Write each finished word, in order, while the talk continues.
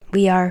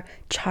We are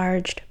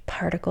charged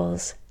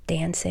particles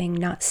dancing,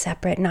 not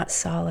separate, not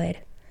solid.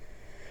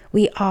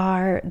 We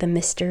are the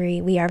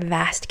mystery. We are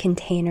vast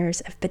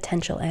containers of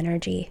potential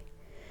energy.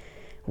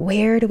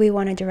 Where do we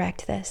want to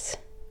direct this?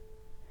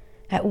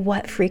 At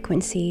what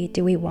frequency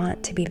do we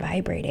want to be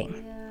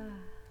vibrating?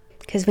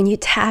 Because when you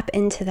tap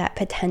into that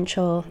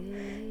potential,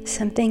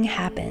 something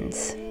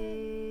happens.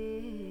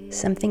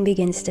 Something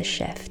begins to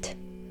shift.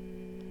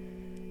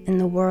 And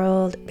the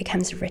world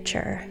becomes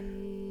richer.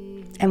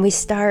 And we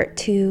start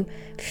to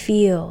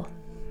feel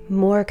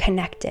more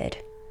connected,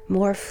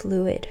 more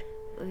fluid,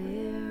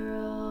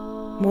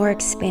 more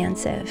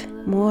expansive,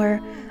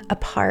 more a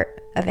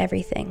part of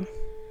everything.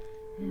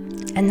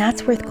 And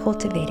that's worth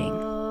cultivating.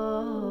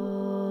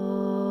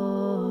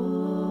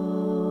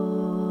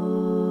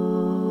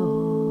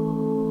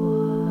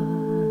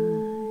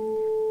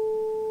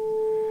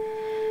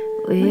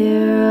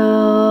 We're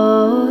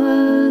all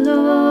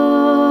alone.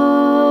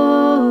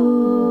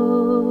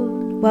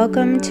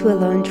 Welcome to A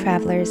Lone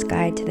Traveler's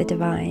Guide to the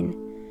Divine,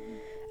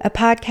 a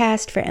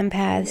podcast for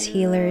empaths,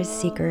 healers,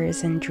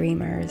 seekers, and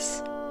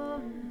dreamers.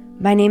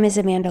 My name is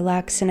Amanda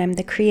Lux, and I'm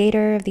the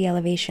creator of the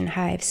Elevation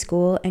Hive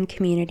School and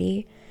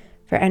Community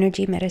for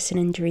Energy Medicine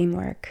and Dream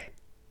Work.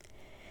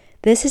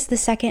 This is the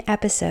second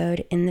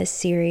episode in this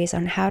series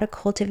on how to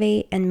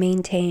cultivate and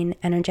maintain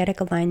energetic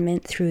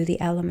alignment through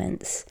the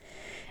elements.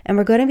 And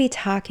we're going to be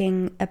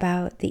talking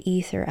about the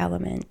ether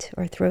element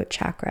or throat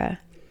chakra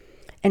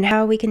and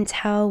how we can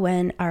tell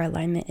when our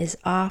alignment is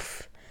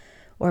off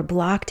or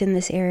blocked in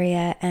this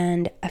area,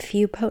 and a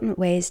few potent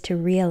ways to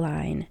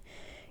realign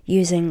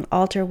using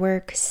altar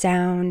work,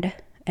 sound,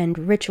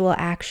 and ritual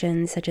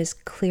actions such as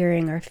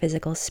clearing our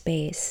physical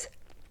space.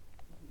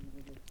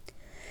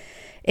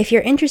 If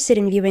you're interested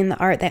in viewing the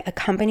art that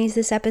accompanies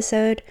this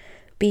episode,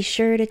 be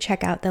sure to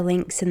check out the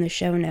links in the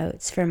show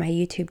notes for my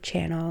YouTube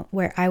channel,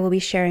 where I will be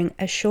sharing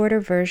a shorter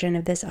version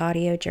of this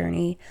audio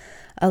journey,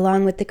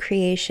 along with the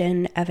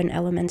creation of an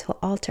elemental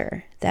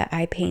altar that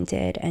I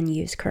painted and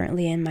use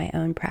currently in my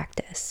own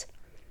practice.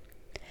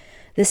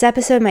 This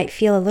episode might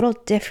feel a little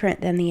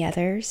different than the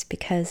others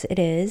because it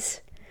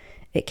is.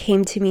 It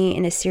came to me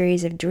in a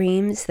series of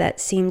dreams that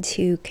seemed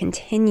to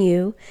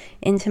continue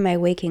into my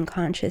waking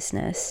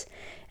consciousness,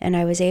 and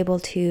I was able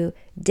to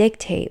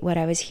dictate what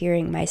I was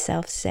hearing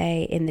myself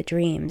say in the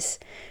dreams,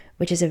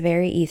 which is a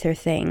very ether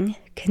thing,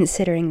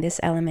 considering this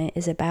element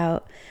is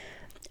about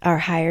our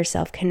higher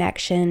self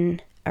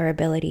connection, our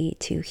ability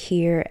to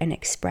hear and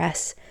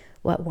express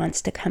what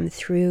wants to come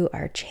through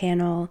our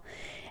channel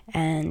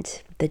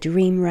and the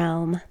dream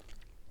realm.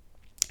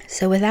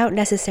 So without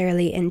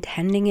necessarily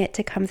intending it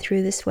to come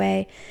through this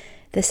way,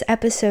 this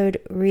episode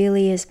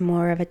really is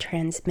more of a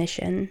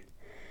transmission,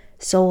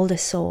 soul to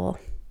soul.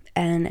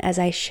 And as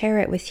I share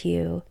it with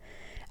you,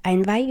 I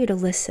invite you to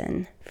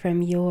listen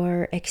from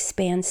your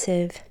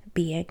expansive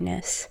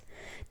beingness,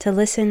 to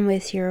listen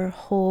with your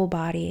whole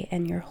body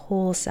and your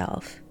whole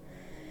self,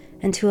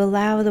 and to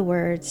allow the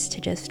words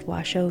to just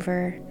wash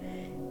over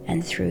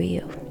and through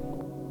you.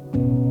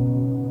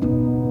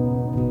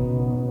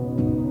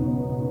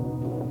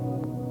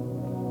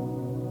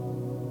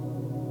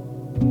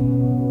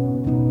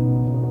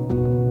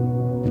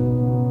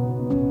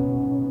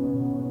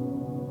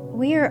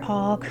 We are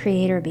all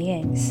creator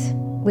beings.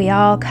 We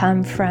all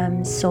come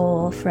from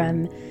soul,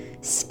 from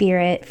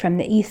spirit, from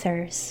the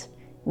ethers.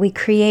 We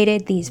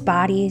created these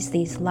bodies,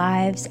 these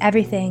lives,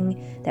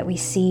 everything that we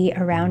see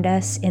around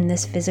us in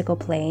this physical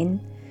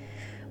plane.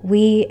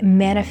 We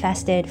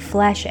manifested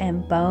flesh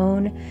and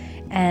bone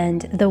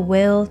and the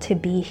will to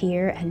be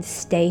here and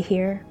stay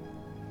here.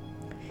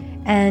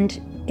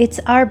 And it's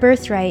our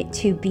birthright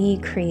to be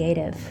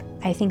creative.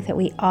 I think that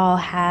we all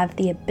have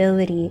the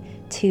ability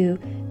to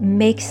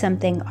make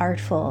something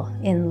artful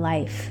in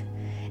life.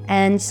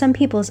 And some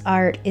people's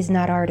art is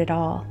not art at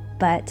all,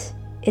 but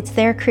it's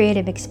their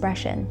creative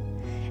expression.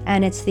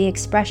 And it's the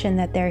expression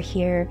that they're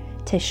here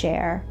to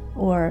share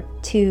or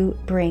to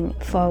bring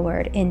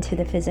forward into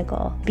the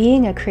physical.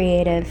 Being a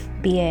creative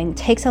being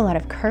takes a lot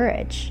of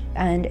courage,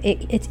 and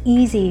it's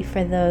easy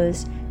for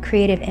those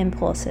creative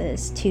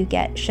impulses to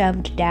get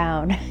shoved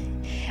down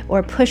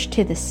or pushed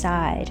to the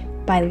side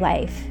by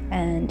life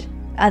and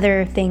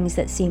other things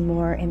that seem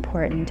more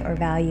important or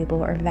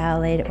valuable or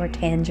valid or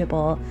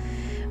tangible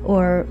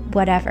or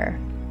whatever.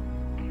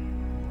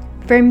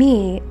 For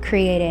me,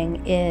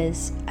 creating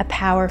is a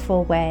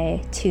powerful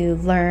way to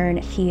learn,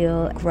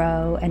 heal,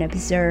 grow, and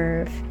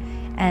observe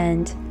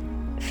and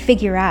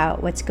figure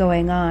out what's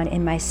going on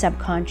in my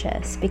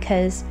subconscious,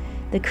 because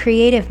the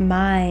creative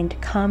mind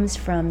comes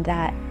from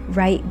that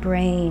right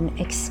brain,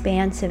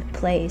 expansive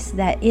place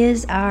that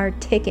is our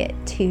ticket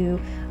to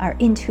our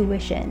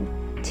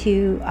intuition,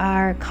 to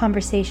our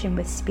conversation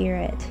with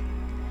spirit,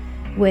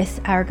 with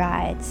our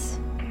guides,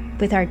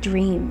 with our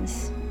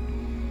dreams.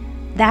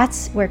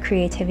 That's where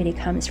creativity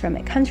comes from.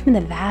 It comes from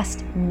the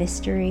vast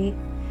mystery.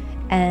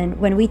 And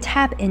when we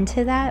tap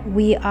into that,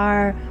 we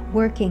are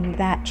working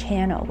that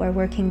channel. We're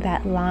working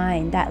that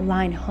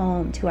line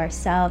home to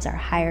ourselves, our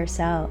higher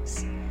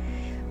selves.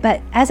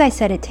 But as I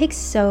said, it takes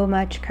so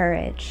much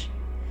courage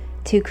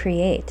to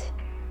create.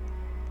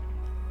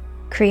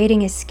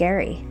 Creating is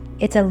scary.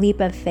 It's a leap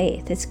of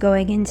faith. It's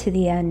going into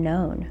the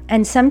unknown.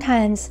 And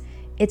sometimes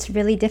it's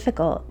really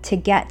difficult to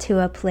get to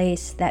a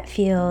place that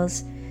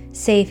feels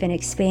safe and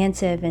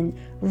expansive and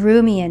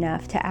roomy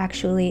enough to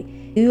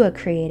actually do a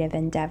creative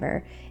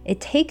endeavor.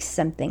 It takes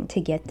something to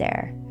get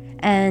there.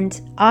 And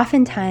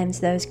oftentimes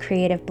those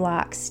creative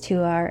blocks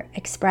to our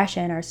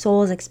expression, our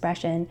soul's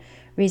expression,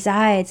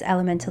 resides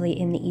elementally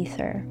in the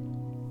ether,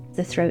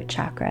 the throat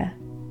chakra.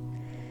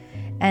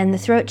 And the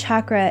throat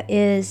chakra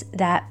is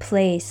that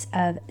place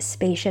of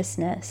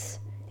spaciousness.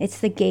 It's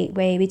the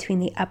gateway between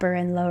the upper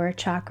and lower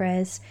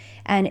chakras.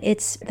 And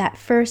it's that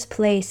first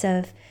place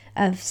of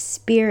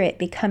spirit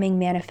becoming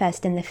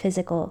manifest in the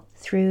physical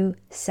through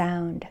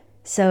sound.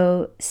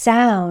 So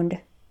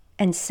sound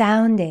and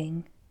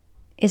sounding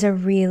is a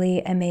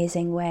really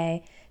amazing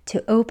way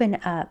to open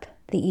up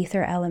the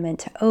ether element,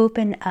 to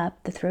open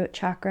up the throat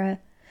chakra,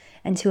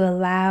 and to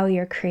allow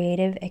your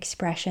creative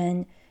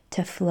expression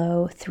to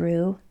flow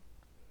through.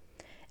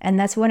 And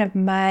that's one of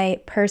my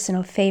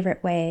personal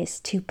favorite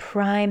ways to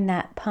prime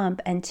that pump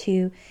and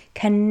to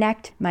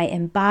connect my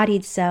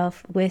embodied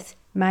self with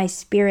my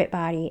spirit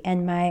body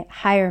and my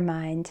higher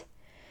mind,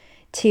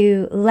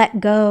 to let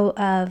go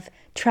of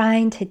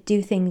trying to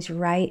do things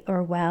right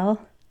or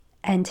well,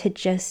 and to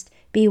just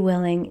be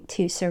willing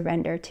to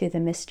surrender to the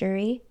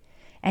mystery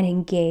and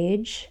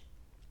engage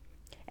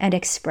and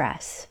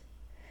express.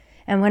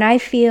 And when I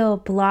feel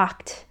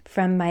blocked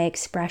from my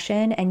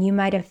expression, and you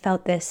might have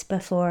felt this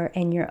before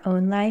in your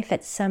own life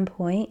at some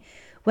point,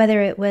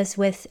 whether it was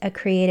with a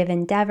creative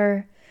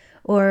endeavor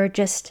or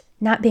just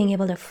not being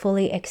able to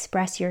fully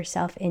express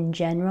yourself in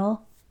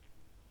general.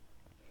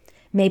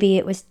 Maybe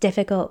it was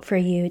difficult for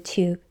you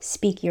to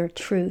speak your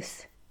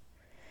truth,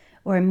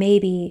 or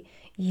maybe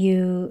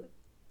you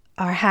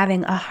are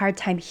having a hard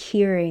time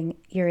hearing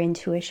your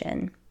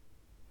intuition.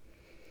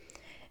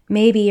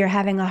 Maybe you're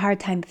having a hard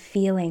time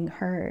feeling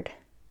heard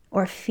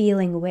or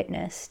feeling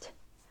witnessed.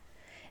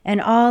 And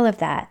all of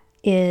that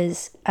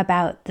is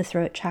about the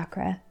throat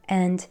chakra.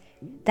 And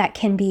that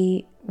can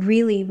be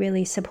really,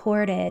 really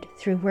supported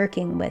through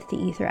working with the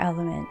ether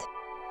element.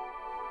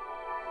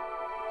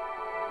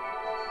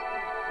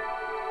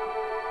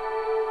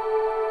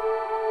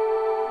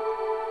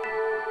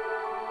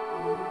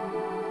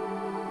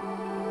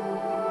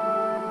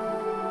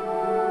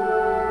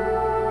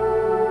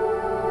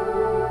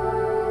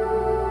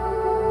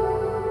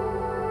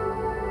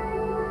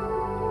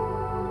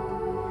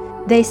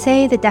 They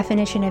say the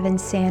definition of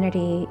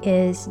insanity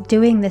is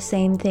doing the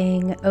same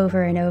thing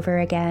over and over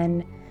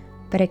again,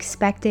 but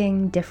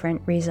expecting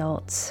different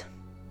results.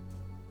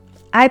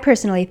 I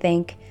personally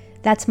think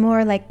that's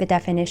more like the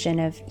definition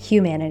of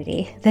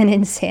humanity than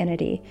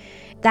insanity.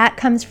 That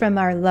comes from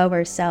our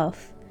lower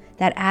self,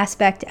 that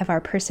aspect of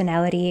our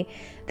personality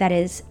that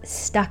is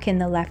stuck in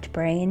the left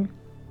brain,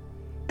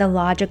 the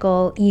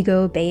logical,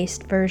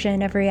 ego-based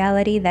version of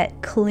reality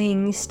that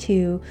clings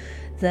to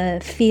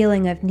the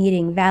feeling of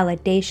needing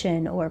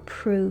validation or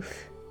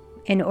proof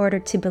in order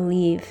to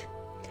believe.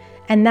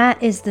 And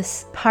that is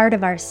this part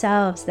of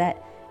ourselves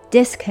that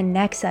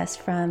disconnects us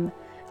from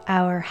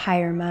our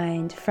higher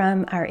mind,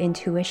 from our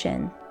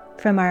intuition,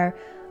 from our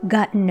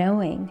gut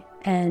knowing,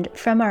 and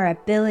from our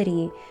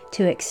ability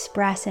to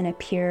express in a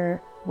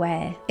pure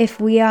way.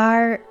 If we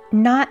are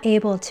not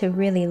able to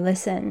really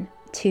listen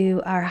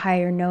to our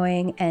higher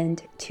knowing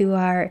and to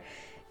our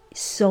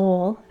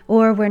soul,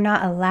 or we're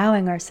not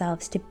allowing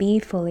ourselves to be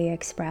fully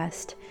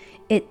expressed,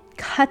 it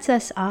cuts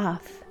us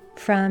off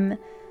from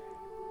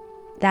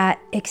that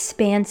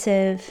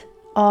expansive,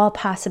 all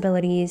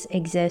possibilities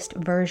exist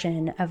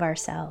version of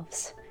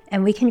ourselves.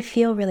 And we can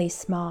feel really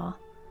small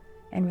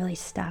and really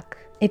stuck.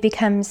 It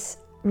becomes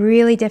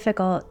really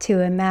difficult to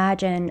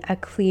imagine a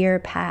clear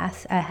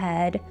path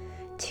ahead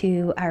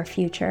to our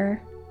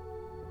future.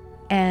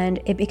 And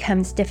it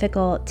becomes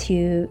difficult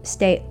to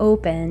stay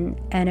open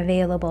and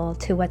available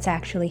to what's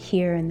actually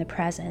here in the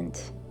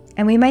present.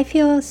 And we might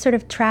feel sort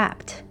of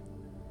trapped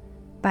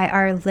by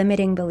our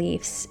limiting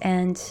beliefs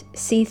and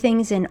see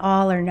things in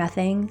all or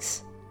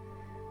nothings,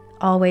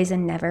 always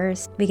and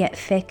nevers. We get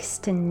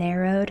fixed and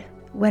narrowed.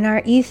 When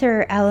our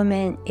ether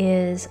element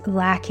is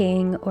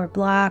lacking or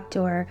blocked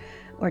or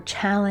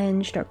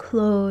challenged or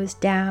closed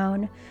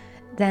down,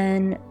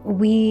 then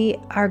we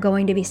are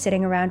going to be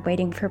sitting around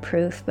waiting for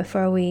proof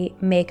before we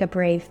make a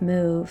brave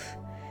move.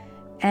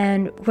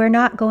 And we're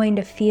not going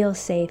to feel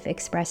safe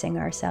expressing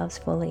ourselves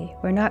fully.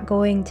 We're not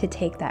going to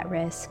take that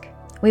risk.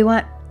 We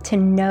want to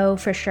know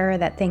for sure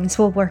that things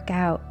will work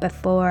out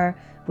before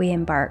we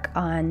embark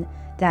on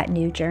that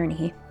new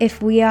journey.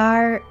 If we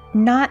are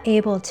not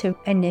able to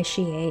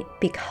initiate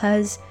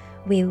because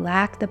we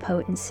lack the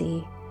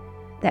potency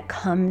that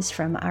comes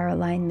from our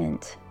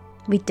alignment,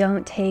 we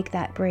don't take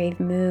that brave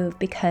move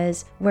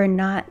because we're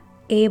not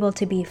able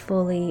to be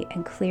fully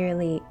and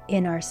clearly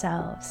in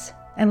ourselves.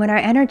 And when our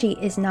energy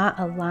is not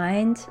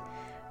aligned,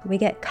 we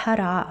get cut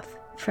off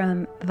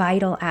from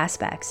vital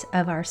aspects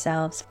of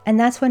ourselves. And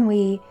that's when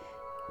we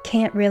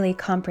can't really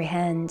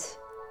comprehend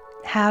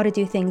how to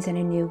do things in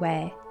a new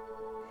way,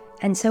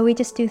 And so we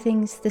just do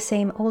things the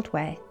same old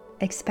way,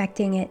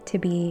 expecting it to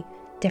be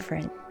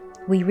different.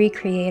 We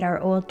recreate our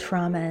old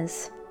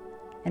traumas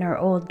and our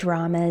old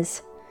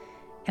dramas,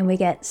 and we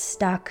get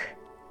stuck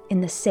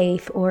in the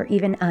safe or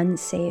even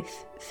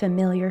unsafe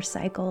familiar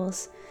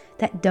cycles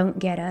that don't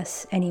get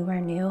us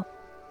anywhere new.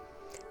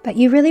 But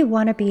you really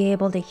want to be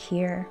able to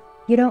hear.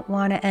 You don't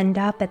want to end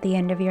up at the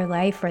end of your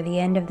life or the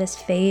end of this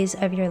phase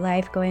of your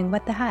life going,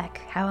 what the heck?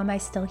 How am I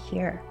still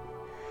here?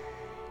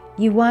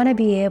 You want to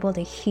be able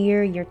to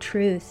hear your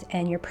truth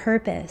and your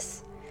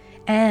purpose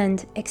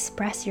and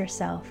express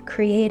yourself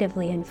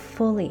creatively and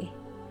fully.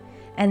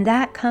 And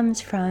that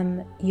comes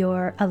from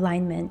your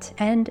alignment,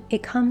 and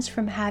it comes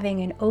from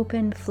having an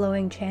open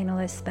flowing channel,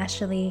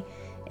 especially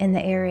in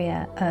the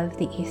area of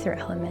the ether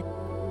element.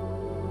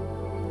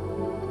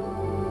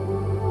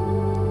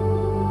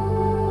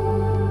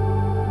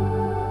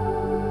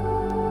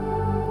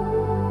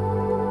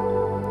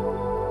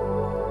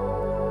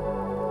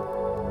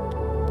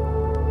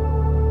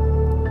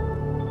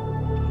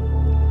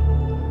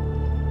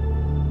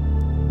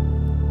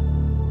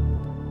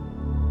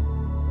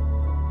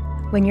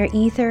 When your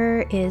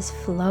ether is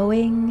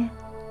flowing,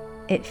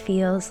 it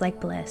feels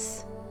like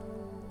bliss.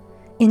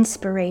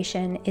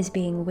 Inspiration is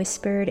being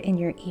whispered in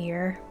your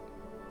ear.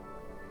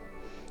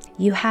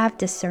 You have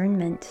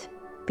discernment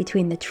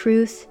between the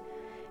truth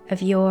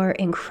of your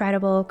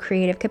incredible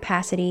creative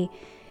capacity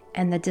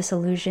and the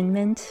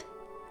disillusionment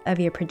of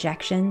your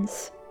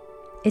projections.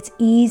 It's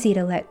easy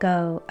to let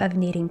go of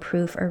needing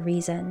proof or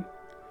reason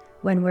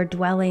when we're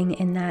dwelling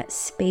in that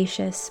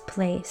spacious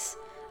place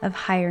of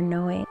higher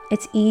knowing.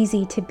 It's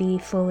easy to be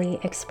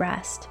fully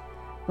expressed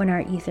when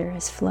our ether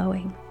is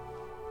flowing.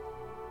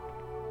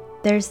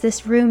 There's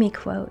this Rumi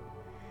quote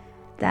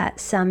that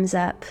sums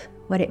up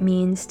what it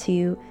means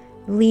to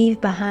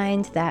leave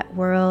behind that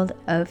world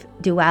of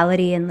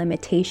duality and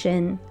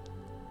limitation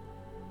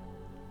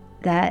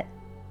that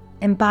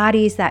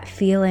embodies that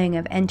feeling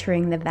of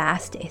entering the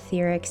vast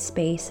etheric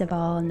space of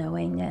all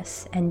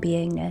knowingness and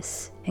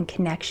beingness and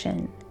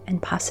connection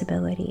and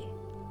possibility.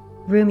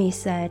 Rumi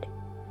said,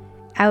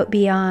 "Out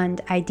beyond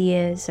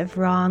ideas of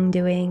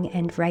wrongdoing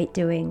and right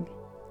doing,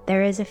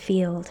 there is a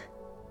field.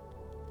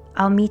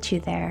 I'll meet you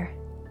there.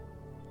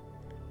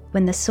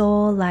 When the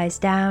soul lies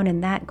down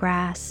in that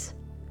grass,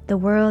 the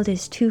world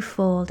is too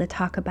full to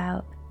talk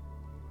about.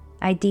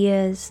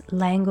 Ideas,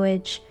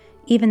 language,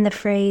 even the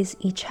phrase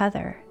each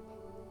other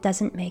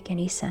doesn't make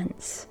any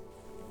sense."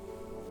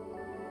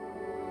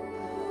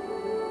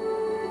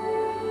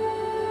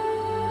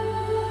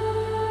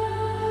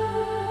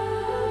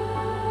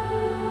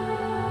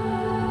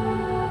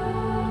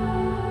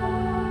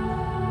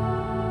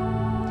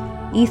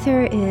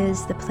 Ether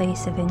is the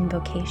place of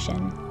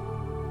invocation.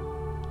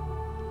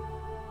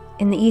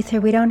 In the ether,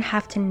 we don't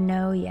have to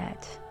know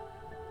yet.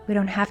 We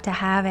don't have to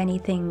have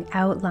anything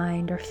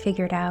outlined or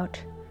figured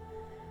out.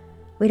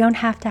 We don't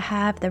have to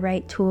have the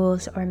right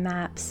tools or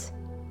maps.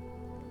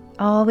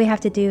 All we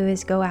have to do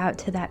is go out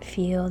to that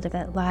field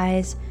that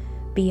lies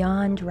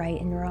beyond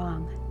right and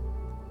wrong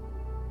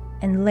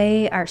and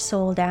lay our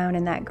soul down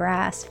in that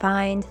grass,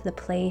 find the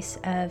place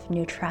of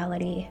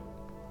neutrality.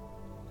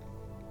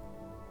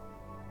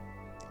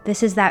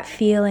 This is that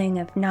feeling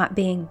of not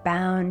being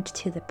bound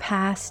to the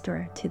past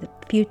or to the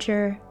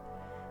future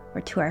or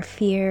to our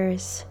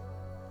fears,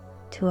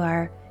 to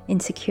our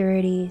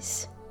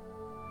insecurities.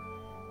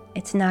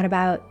 It's not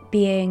about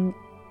being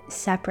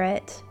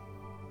separate,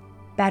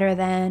 better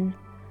than,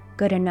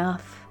 good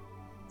enough,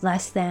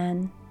 less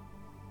than.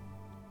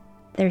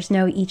 There's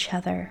no each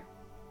other.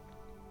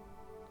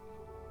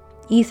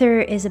 Ether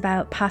is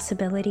about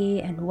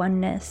possibility and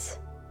oneness.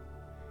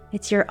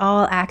 It's your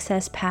all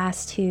access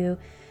pass to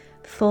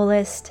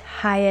fullest,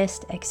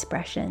 highest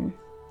expression,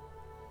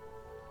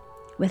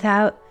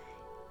 without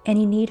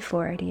any need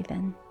for it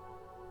even.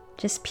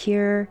 Just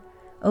pure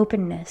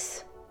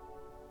openness,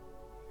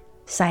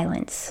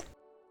 silence.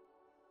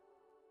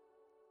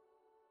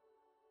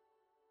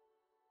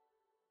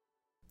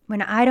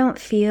 When I don't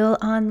feel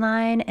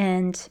online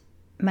and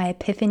my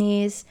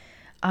epiphanies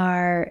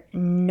are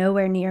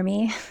nowhere near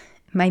me,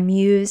 my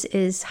muse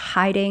is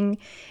hiding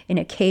in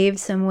a cave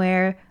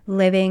somewhere,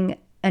 living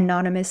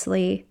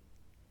anonymously,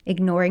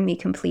 ignoring me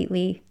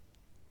completely,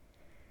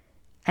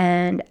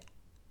 and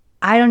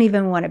I don't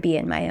even want to be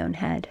in my own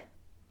head.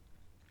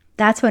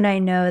 That's when I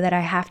know that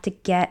I have to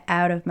get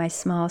out of my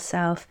small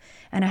self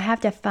and I have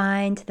to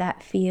find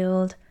that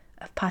field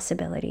of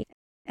possibility.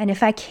 And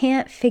if I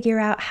can't figure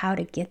out how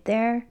to get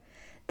there,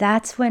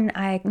 that's when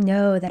I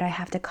know that I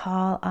have to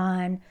call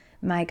on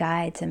my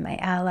guides and my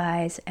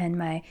allies and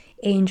my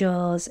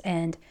angels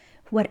and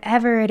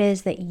whatever it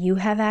is that you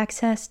have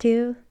access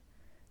to,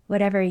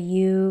 whatever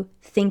you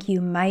think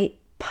you might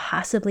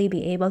possibly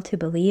be able to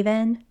believe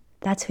in,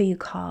 that's who you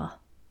call.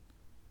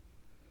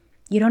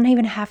 You don't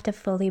even have to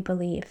fully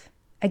believe.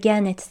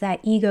 Again, it's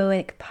that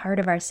egoic part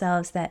of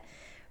ourselves that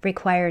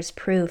requires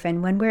proof.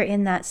 And when we're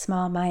in that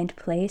small mind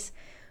place,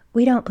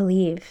 we don't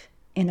believe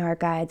in our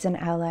guides and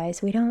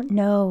allies. We don't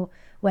know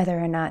whether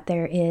or not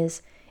there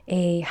is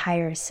a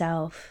higher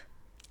self.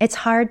 It's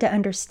hard to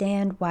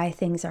understand why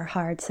things are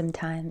hard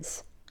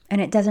sometimes, and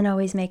it doesn't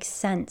always make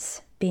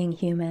sense being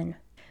human.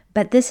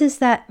 But this is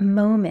that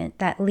moment,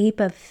 that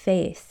leap of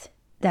faith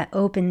that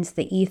opens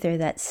the ether,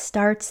 that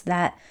starts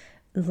that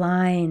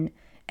line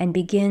and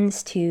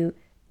begins to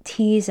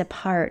tease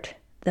apart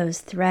those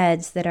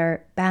threads that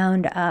are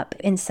bound up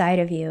inside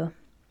of you.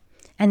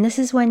 And this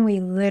is when we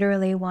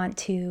literally want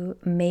to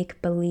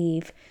make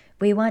believe.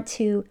 We want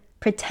to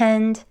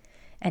pretend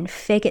and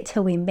fake it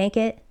till we make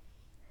it,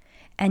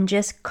 and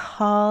just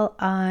call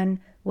on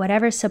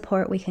whatever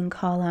support we can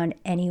call on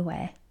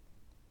anyway.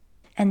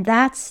 And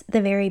that's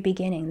the very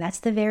beginning. That's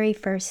the very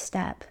first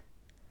step.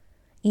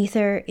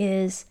 Ether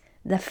is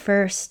the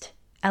first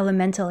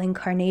elemental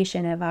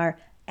incarnation of our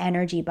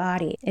energy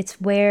body. It's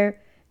where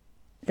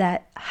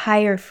that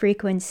higher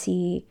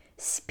frequency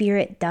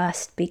spirit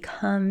dust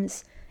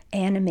becomes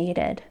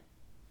animated,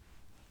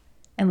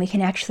 and we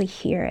can actually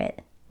hear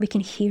it. We can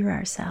hear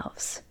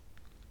ourselves.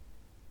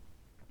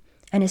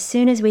 And as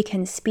soon as we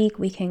can speak,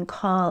 we can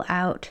call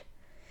out,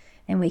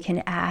 and we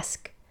can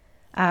ask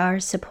our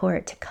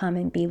support to come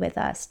and be with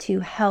us,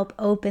 to help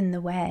open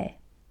the way.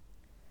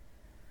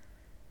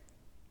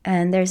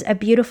 And there's a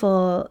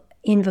beautiful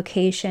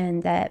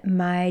invocation that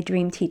my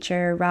dream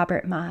teacher,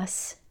 Robert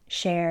Moss,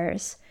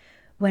 shares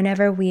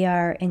whenever we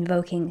are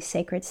invoking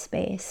sacred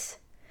space.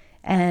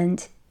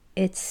 And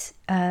it's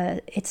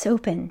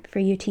open for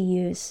you to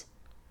use.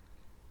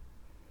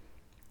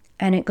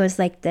 And it goes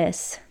like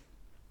this.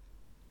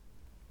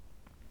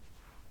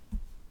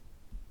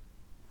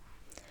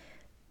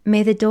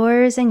 May the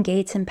doors and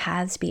gates and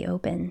paths be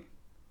open,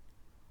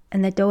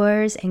 and the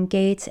doors and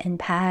gates and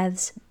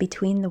paths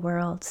between the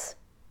worlds.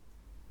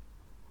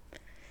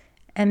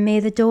 And may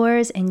the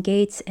doors and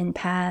gates and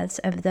paths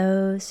of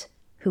those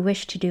who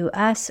wish to do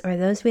us or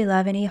those we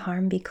love any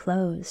harm be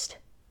closed.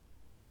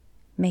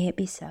 May it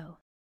be so.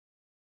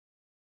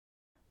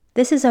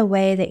 This is a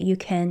way that you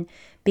can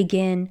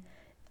begin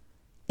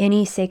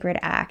any sacred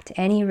act,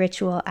 any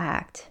ritual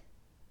act,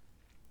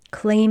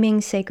 claiming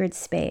sacred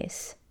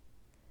space.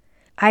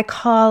 I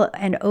call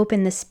and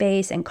open the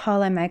space and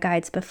call on my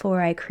guides before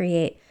I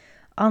create,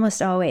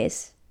 almost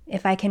always,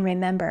 if I can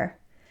remember.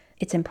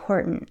 It's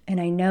important,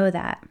 and I know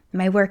that.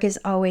 My work is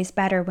always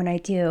better when I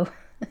do,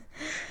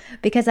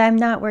 because I'm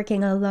not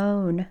working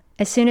alone.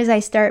 As soon as I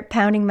start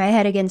pounding my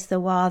head against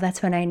the wall,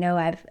 that's when I know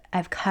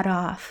I've cut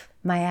off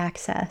my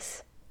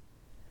access.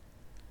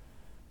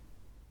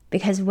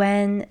 Because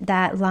when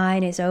that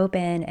line is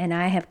open and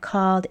I have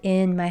called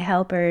in my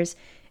helpers,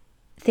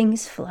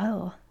 things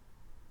flow.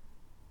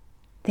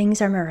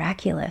 Things are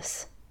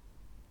miraculous.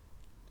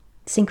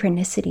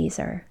 Synchronicities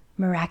are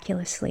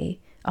miraculously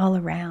all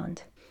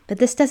around. But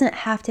this doesn't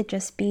have to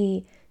just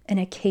be an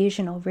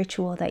occasional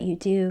ritual that you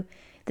do.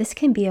 This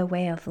can be a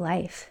way of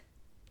life.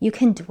 You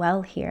can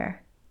dwell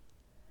here,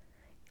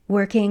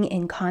 working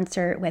in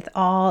concert with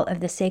all of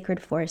the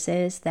sacred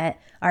forces that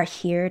are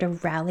here to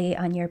rally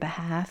on your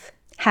behalf,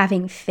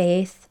 having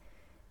faith,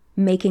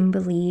 making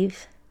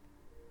believe,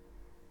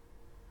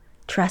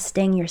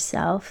 trusting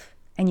yourself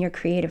and your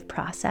creative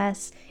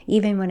process,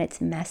 even when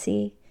it's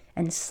messy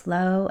and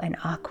slow and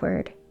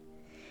awkward,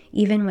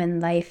 even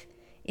when life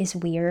is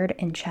weird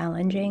and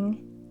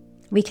challenging.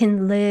 We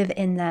can live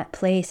in that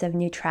place of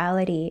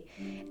neutrality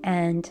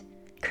and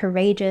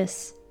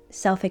courageous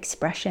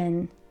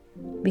self-expression.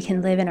 We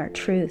can live in our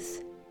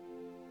truth.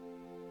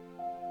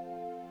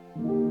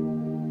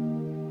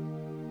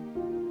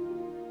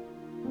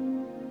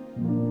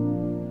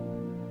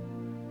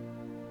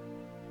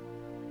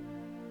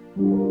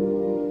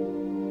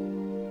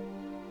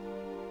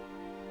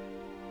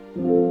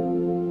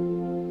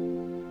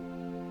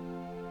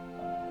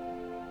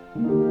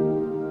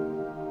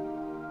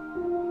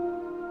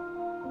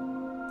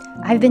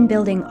 I've been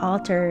building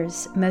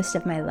altars most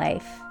of my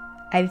life.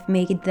 I've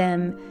made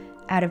them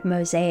out of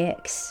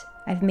mosaics.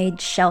 I've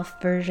made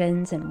shelf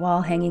versions and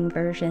wall-hanging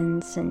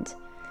versions, and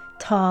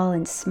tall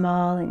and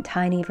small and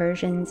tiny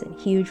versions and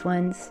huge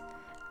ones.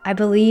 I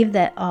believe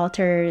that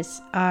altars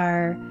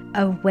are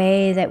a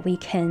way that we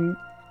can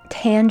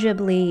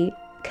tangibly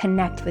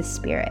connect with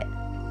spirit.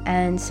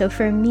 And so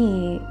for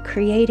me,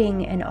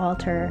 creating an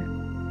altar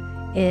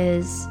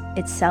is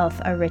itself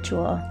a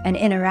ritual, and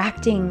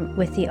interacting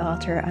with the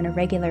altar on a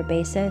regular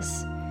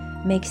basis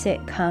makes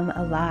it come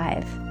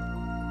alive.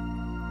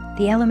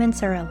 The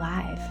elements are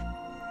alive.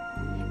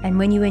 And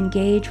when you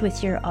engage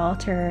with your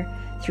altar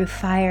through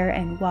fire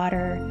and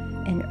water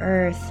and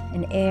earth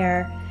and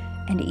air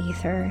and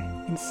ether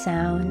and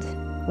sound,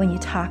 when you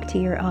talk to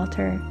your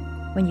altar,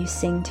 when you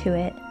sing to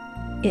it,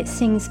 it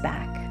sings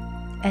back,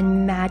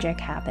 and magic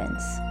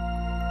happens.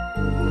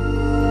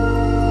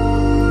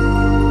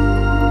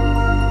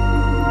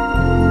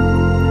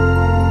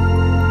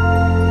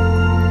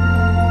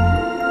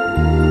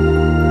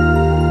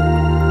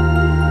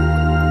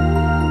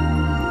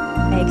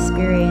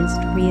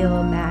 Experienced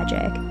real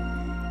magic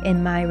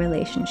in my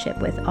relationship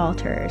with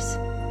altars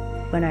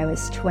when I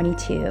was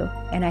 22,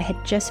 and I had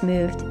just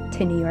moved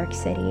to New York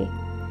City,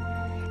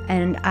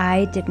 and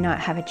I did not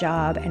have a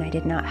job, and I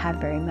did not have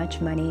very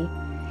much money,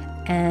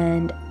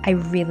 and I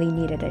really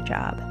needed a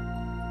job.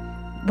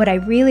 What I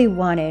really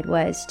wanted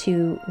was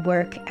to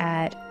work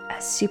at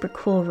a super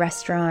cool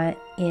restaurant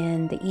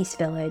in the East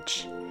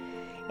Village,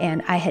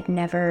 and I had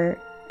never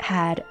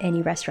had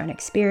any restaurant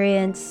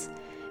experience.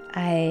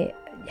 I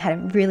had a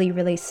really,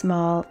 really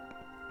small,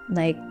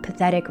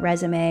 pathetic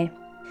resume.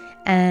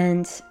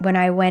 And when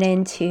I went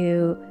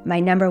into my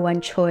number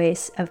one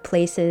choice of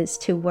places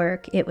to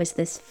work, it was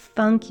this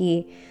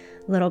funky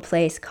little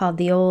place called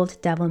the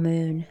Old Devil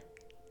Moon.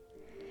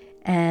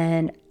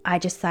 And I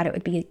just thought it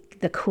would be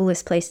the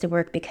coolest place to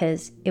work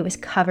because it was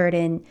covered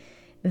in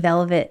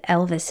velvet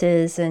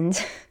Elvises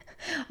and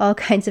all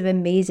kinds of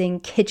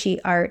amazing kitschy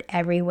art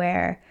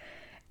everywhere.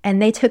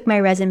 And they took my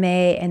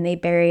resume and they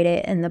buried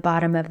it in the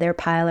bottom of their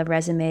pile of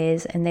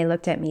resumes. And they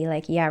looked at me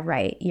like, yeah,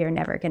 right, you're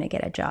never going to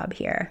get a job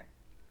here.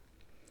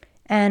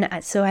 And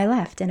so I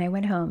left and I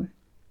went home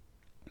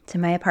to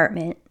my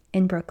apartment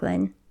in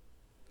Brooklyn.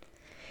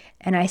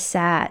 And I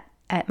sat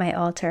at my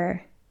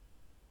altar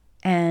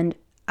and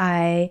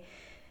I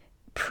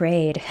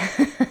prayed.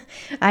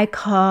 I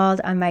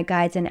called on my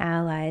guides and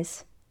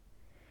allies.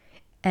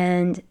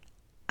 And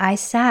I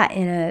sat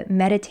in a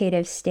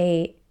meditative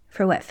state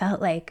for what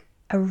felt like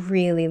a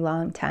really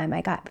long time.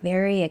 I got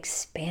very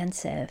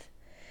expansive.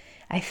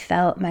 I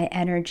felt my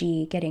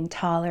energy getting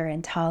taller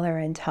and taller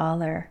and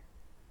taller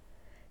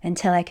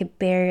until I could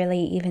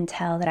barely even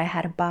tell that I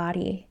had a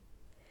body.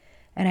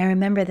 And I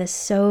remember this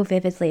so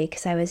vividly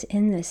because I was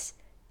in this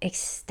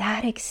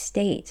ecstatic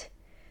state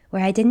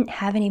where I didn't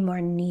have any more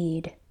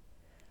need.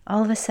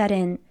 All of a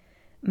sudden,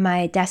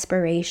 my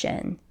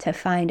desperation to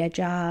find a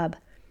job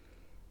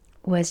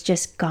was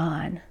just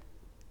gone.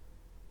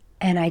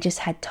 And I just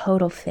had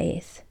total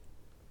faith.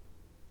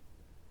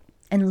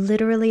 And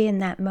literally in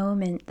that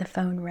moment, the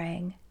phone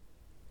rang.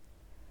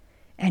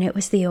 And it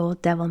was the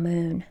Old Devil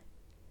Moon.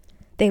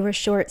 They were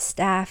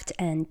short-staffed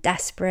and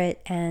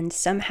desperate and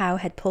somehow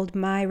had pulled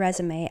my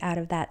resume out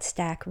of that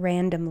stack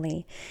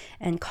randomly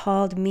and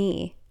called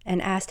me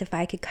and asked if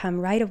I could come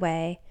right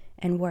away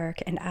and work.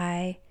 And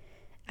I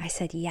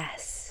said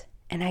yes.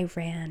 And I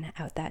ran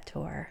out that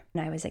door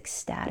and I was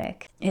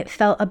ecstatic. It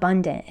felt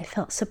abundant. It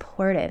felt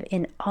supportive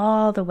in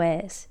all the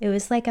ways. It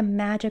was like a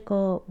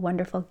magical,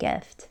 wonderful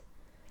gift.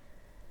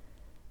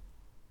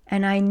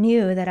 And I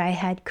knew that I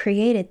had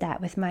created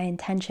that with my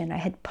intention. I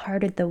had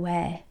parted the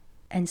way.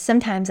 And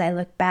sometimes I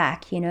look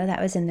back,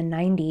 that was in the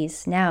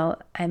 90s. Now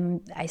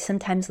I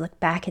sometimes look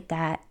back at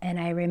that and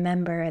I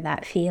remember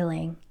that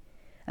feeling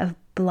of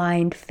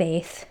blind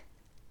faith.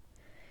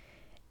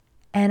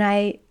 And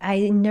I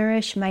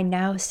nourish my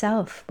now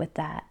self with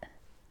that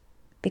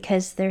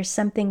because there's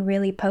something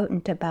really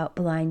potent about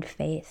blind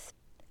faith.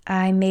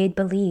 I made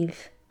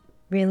believe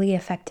really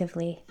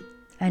effectively,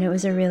 and it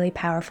was a really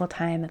powerful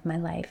time of my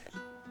life.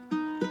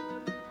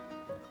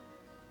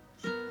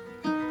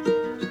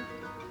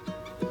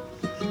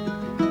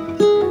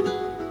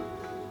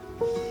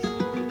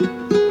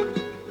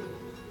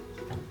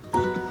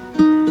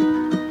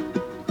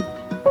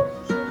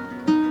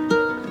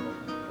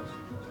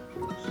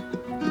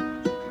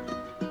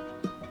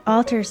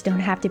 Altars don't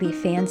have to be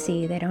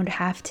fancy. They don't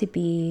have to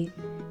be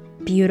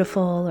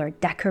beautiful or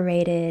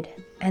decorated.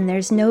 And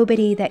there's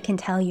nobody that can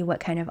tell you what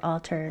kind of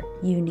altar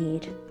you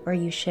need or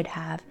you should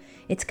have.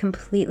 It's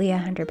completely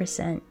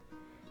 100%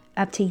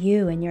 up to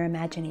you and your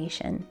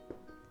imagination.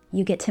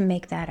 You get to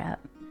make that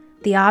up.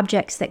 The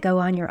objects that go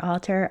on your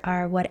altar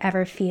are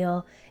whatever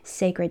feel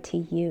sacred to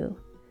you.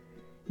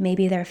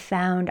 Maybe they're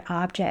found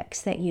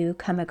objects that you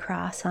come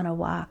across on a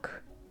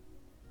walk.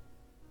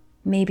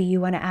 Maybe you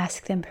want to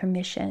ask them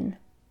permission.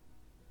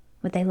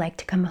 Would they like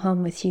to come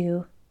home with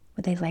you?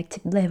 Would they like to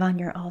live on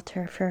your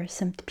altar for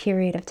some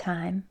period of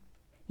time?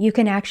 You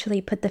can actually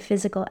put the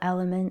physical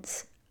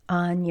elements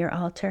on your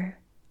altar.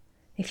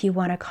 If you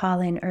want to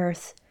call in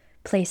earth,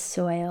 place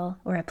soil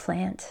or a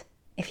plant.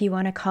 If you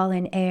want to call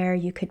in air,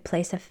 you could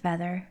place a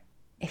feather.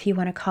 If you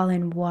want to call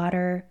in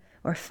water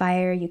or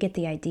fire, you get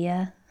the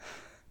idea.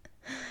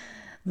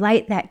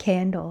 Light that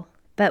candle.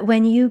 But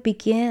when you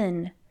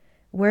begin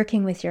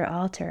working with your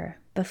altar,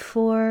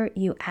 before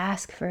you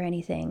ask for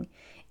anything,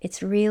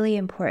 it's really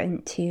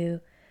important to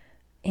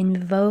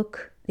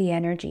invoke the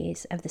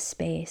energies of the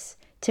space,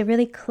 to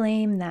really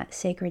claim that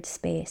sacred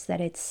space, that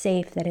it's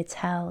safe, that it's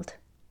held.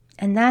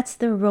 And that's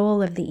the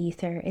role of the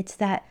ether. It's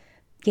that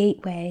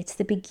gateway, it's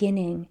the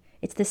beginning,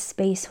 it's the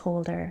space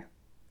holder.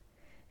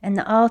 And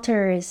the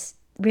altar is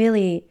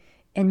really,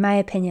 in my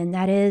opinion,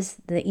 that is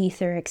the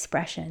ether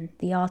expression,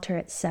 the altar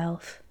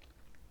itself.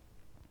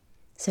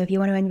 So if you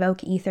want to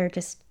invoke ether,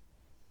 just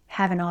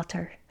have an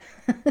altar.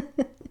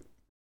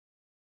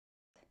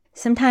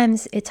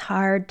 Sometimes it's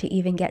hard to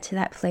even get to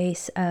that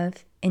place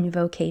of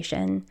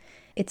invocation.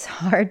 It's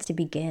hard to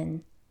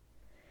begin.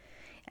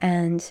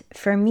 And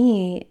for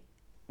me,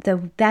 the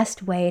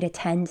best way to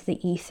tend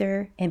the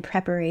ether in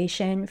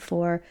preparation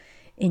for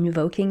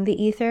invoking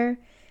the ether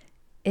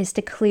is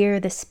to clear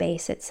the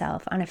space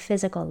itself on a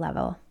physical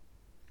level.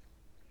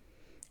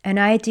 And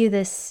I do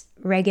this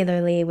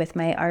regularly with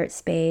my art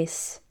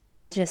space,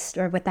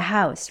 or with the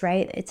house,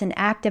 right? It's an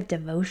act of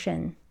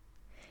devotion.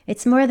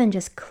 It's more than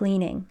just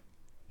cleaning.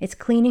 It's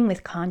cleaning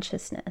with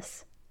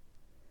consciousness.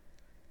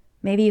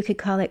 Maybe you could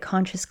call it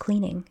conscious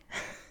cleaning.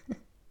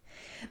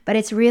 But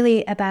it's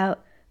really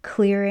about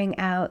clearing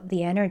out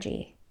the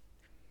energy.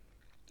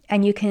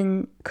 And you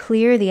can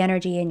clear the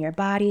energy in your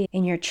body,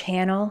 in your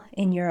channel,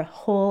 in your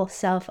whole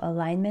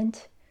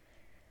self-alignment,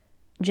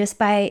 just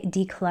by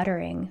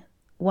decluttering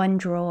one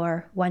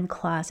drawer, one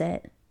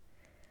closet,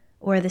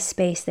 or the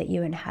space that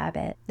you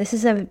inhabit. This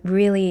is a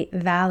really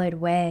valid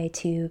way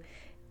to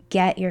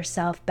get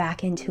yourself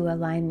back into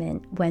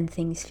alignment when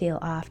things feel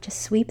off.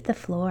 Just sweep the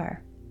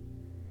floor.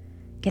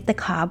 Get the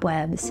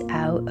cobwebs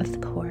out of the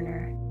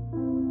corner.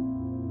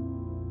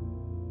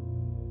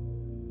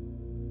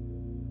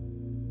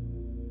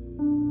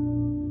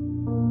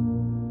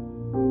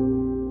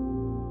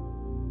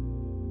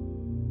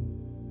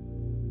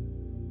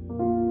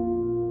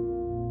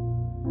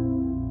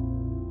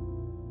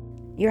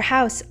 Your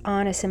house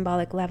on a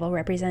symbolic level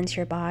represents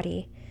your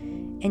body,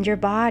 and your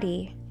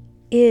body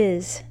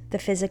is the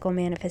physical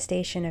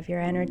manifestation of your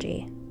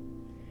energy.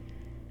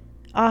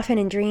 Often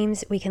in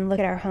dreams, we can look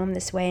at our home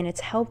this way, and it's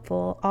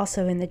helpful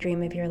also in the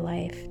dream of your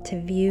life to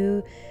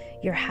view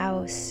your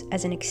house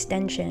as an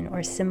extension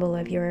or symbol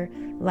of your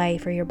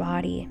life or your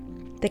body,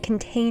 the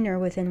container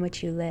within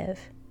which you live.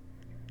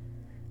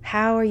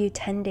 How are you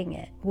tending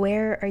it?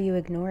 Where are you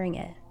ignoring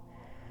it?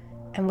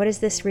 And what does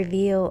this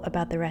reveal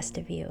about the rest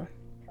of you?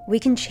 We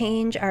can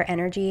change our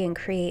energy and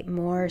create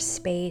more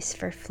space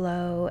for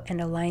flow and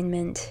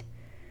alignment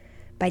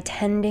by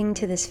tending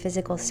to this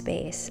physical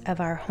space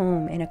of our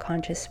home in a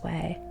conscious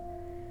way.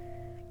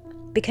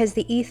 Because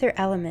the ether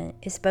element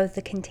is both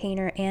the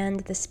container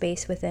and the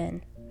space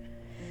within.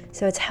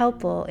 So it's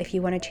helpful if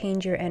you want to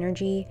change your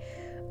energy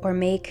or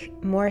make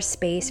more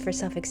space for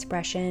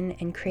self-expression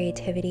and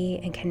creativity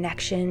and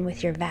connection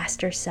with your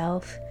vaster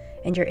self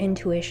and your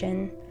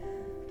intuition,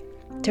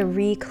 to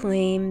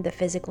reclaim the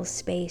physical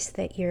space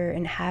that you're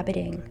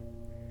inhabiting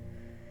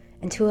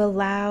and to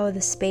allow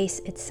the space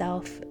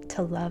itself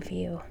to love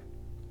you.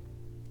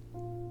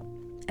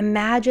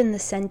 Imagine the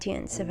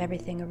sentience of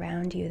everything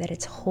around you, that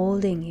it's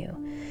holding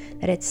you,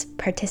 that it's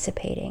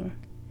participating.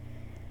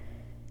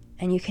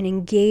 And you can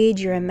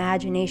engage your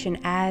imagination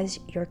as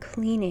you're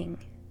cleaning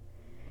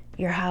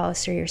your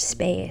house or your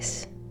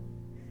space.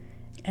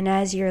 And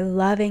as you're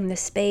loving the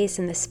space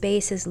and the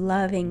space is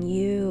loving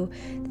you,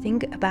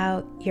 think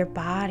about your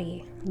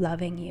body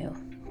loving you.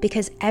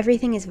 Because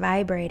everything is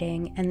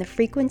vibrating and the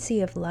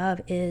frequency of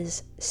love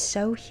is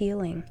so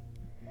healing.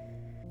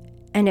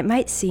 And it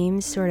might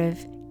seem sort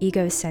of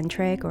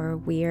egocentric or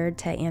weird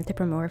to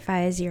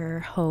anthropomorphize your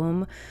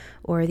home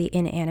or the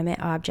inanimate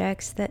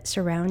objects that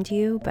surround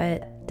you,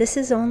 but this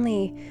is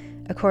only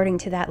according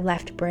to that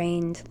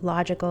left-brained,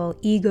 logical,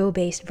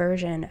 ego-based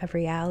version of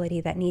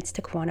reality that needs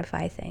to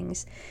quantify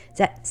things,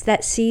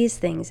 that sees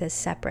things as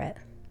separate,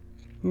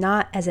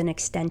 not as an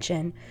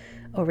extension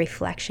or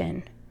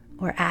reflection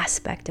or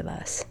aspect of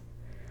us.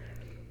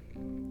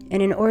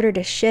 And in order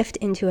to shift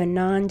into a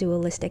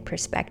non-dualistic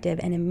perspective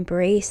and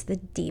embrace the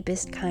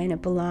deepest kind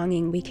of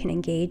belonging we can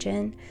engage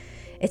in,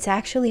 it's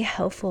actually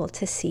helpful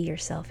to see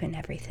yourself in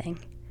everything.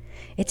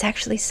 It's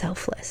actually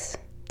selfless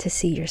to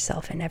see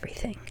yourself in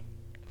everything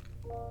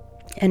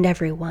and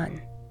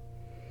everyone.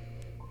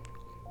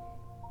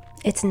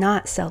 It's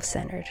not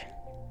self-centered,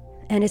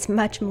 and it's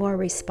much more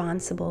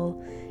responsible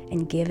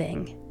and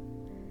giving.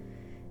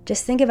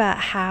 Just think about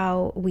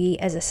how we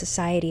as a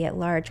society at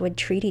large would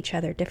treat each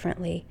other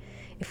differently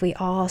if we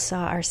all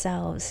saw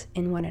ourselves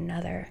in one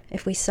another,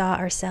 if we saw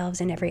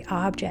ourselves in every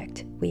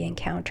object we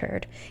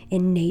encountered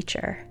in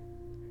nature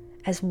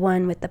as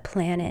one with the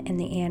planet and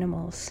the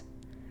animals,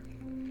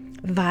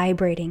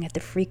 vibrating at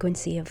the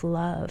frequency of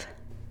love.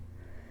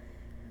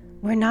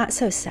 We're not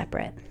so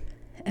separate,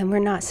 and we're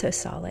not so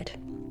solid.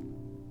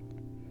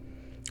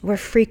 We're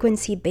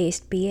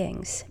frequency-based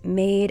beings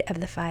made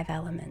of the 5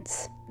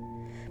 elements.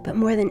 But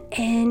more than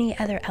any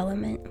other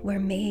element, we're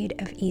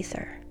made of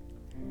ether.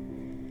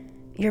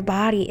 Your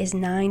body is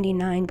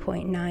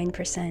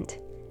 99.9%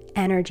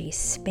 energy,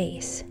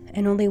 space,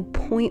 and only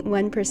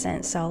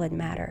 0.1% solid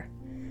matter.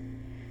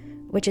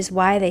 Which is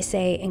why they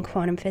say in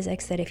quantum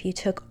physics that if you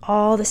took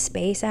all the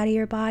space out of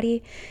your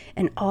body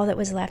and all that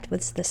was left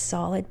was the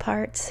solid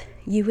parts,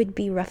 you would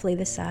be roughly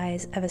the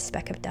size of a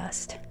speck of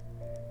dust.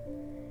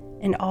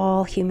 And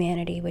all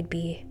humanity would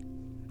be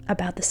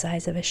about the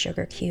size of a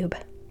sugar cube.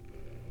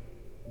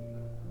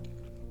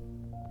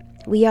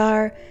 We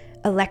are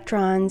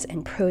electrons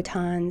and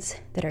protons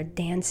that are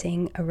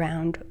dancing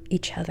around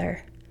each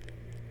other.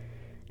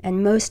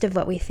 And most of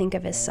what we think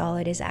of as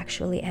solid is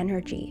actually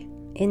energy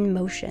in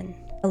motion.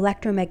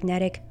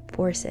 Electromagnetic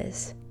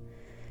forces,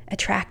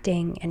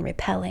 attracting and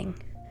repelling.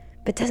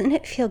 But doesn't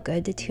it feel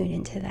good to tune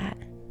into that?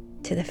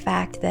 To the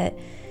fact that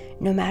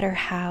no matter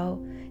how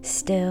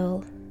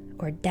still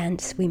or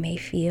dense we may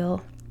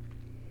feel,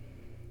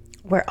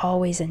 we're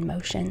always in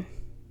motion.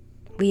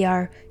 We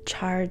are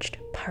charged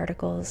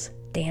particles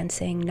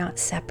dancing, not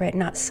separate,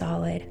 not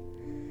solid.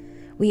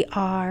 We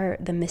are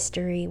the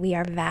mystery. We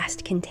are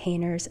vast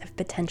containers of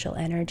potential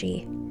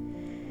energy.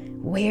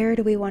 Where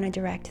do we want to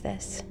direct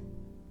this?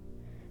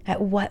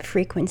 At what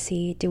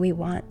frequency do we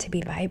want to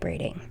be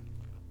vibrating?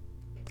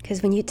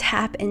 Because when you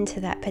tap into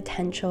that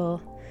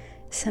potential,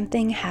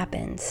 something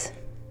happens.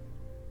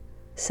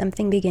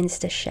 Something begins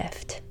to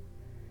shift.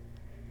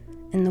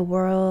 And the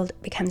world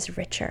becomes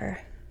richer.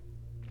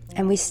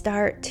 And we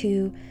start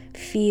to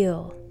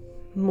feel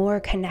more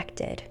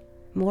connected,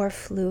 more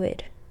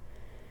fluid,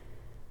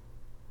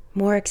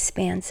 more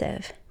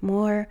expansive,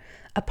 more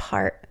a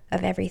part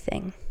of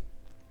everything.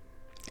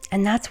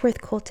 And that's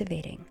worth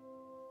cultivating.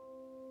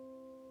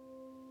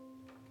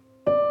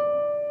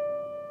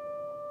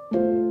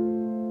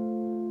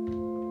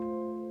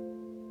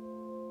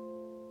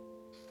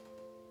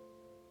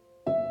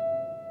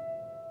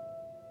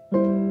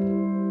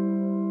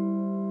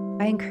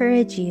 I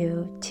encourage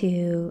you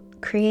to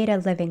create a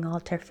living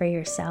altar for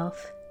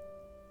yourself,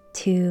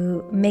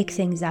 to make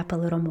things up a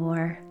little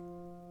more,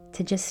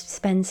 to just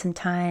spend some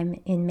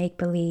time in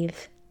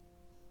make-believe,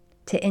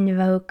 to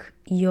invoke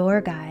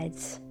your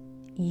guides,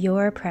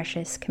 your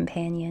precious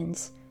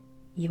companions,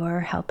 your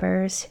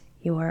helpers,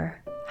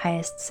 your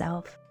highest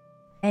self,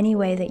 any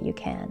way that you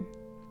can.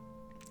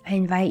 I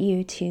invite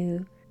you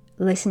to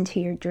listen to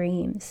your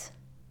dreams,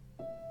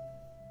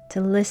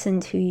 to listen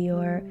to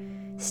your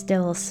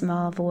still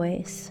small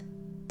voice,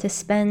 to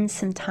spend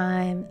some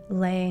time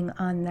laying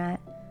on that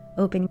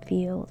open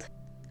field,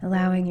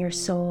 allowing your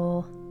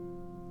soul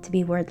to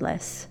be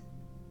wordless,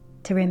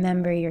 to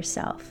remember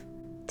yourself,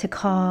 to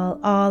call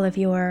all of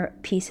your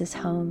pieces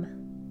home,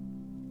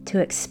 to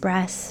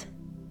express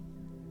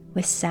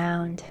with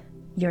sound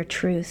your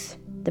truth,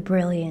 the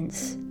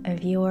brilliance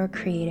of your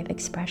creative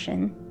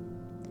expression,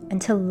 and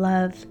to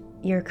love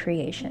your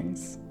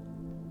creations,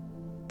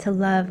 to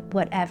love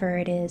whatever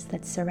it is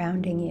that's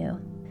surrounding you,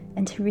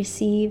 and to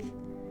receive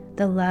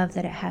the love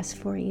that it has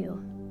for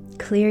you.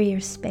 Clear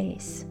your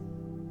space.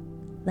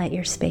 Let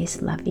your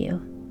space love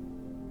you.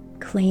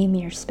 Claim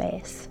your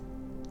space.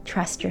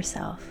 Trust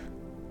yourself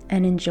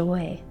and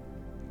enjoy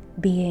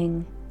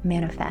being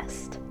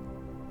manifest,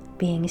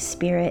 being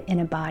spirit in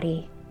a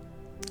body.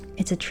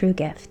 It's a true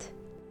gift.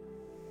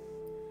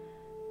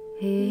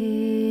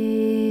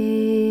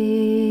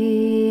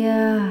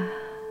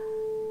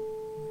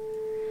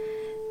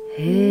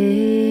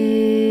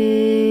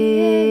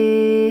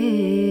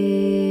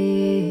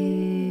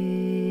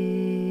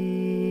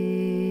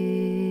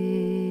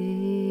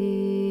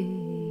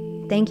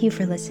 Thank you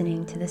for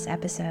listening to this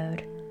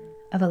episode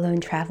of A Lone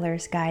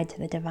Traveler's Guide to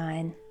the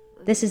Divine.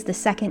 This is the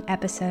second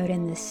episode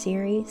in this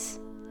series,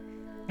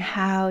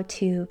 how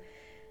to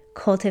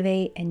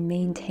cultivate and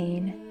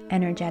maintain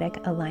energetic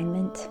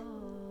alignment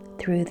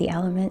through the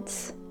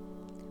elements.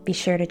 Be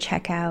sure to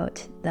check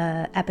out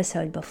the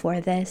episode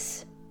before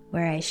this,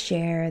 where I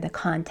share the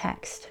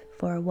context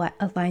for what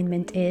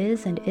alignment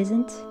is and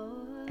isn't,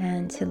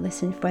 and to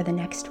listen for the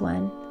next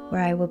one,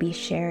 where I will be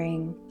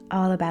sharing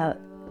all about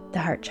the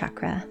heart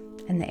chakra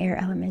and the air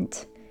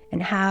element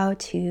and how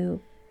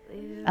to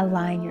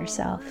align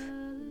yourself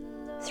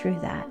through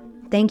that.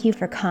 Thank you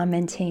for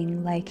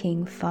commenting,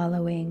 liking,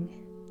 following,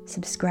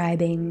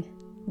 subscribing,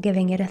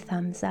 giving it a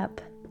thumbs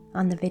up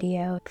on the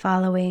video,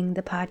 following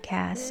the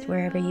podcast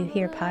wherever you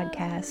hear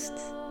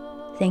podcasts.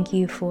 Thank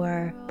you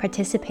for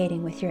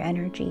participating with your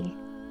energy,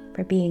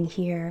 for being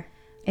here.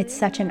 It's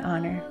such an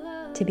honor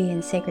to be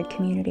in sacred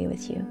community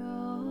with you.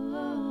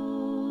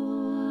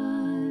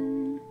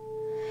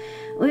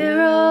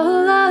 We're all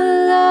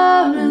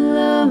alone,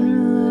 alone,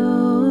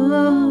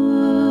 alone.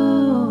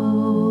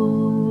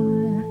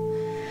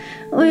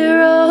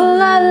 We're all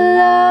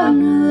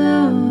alone,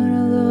 alone,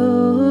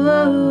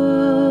 alone.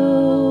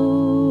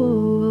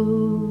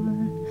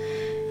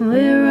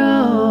 We're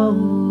all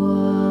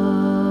one.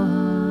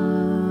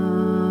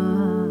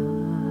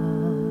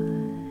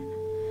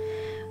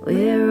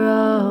 We're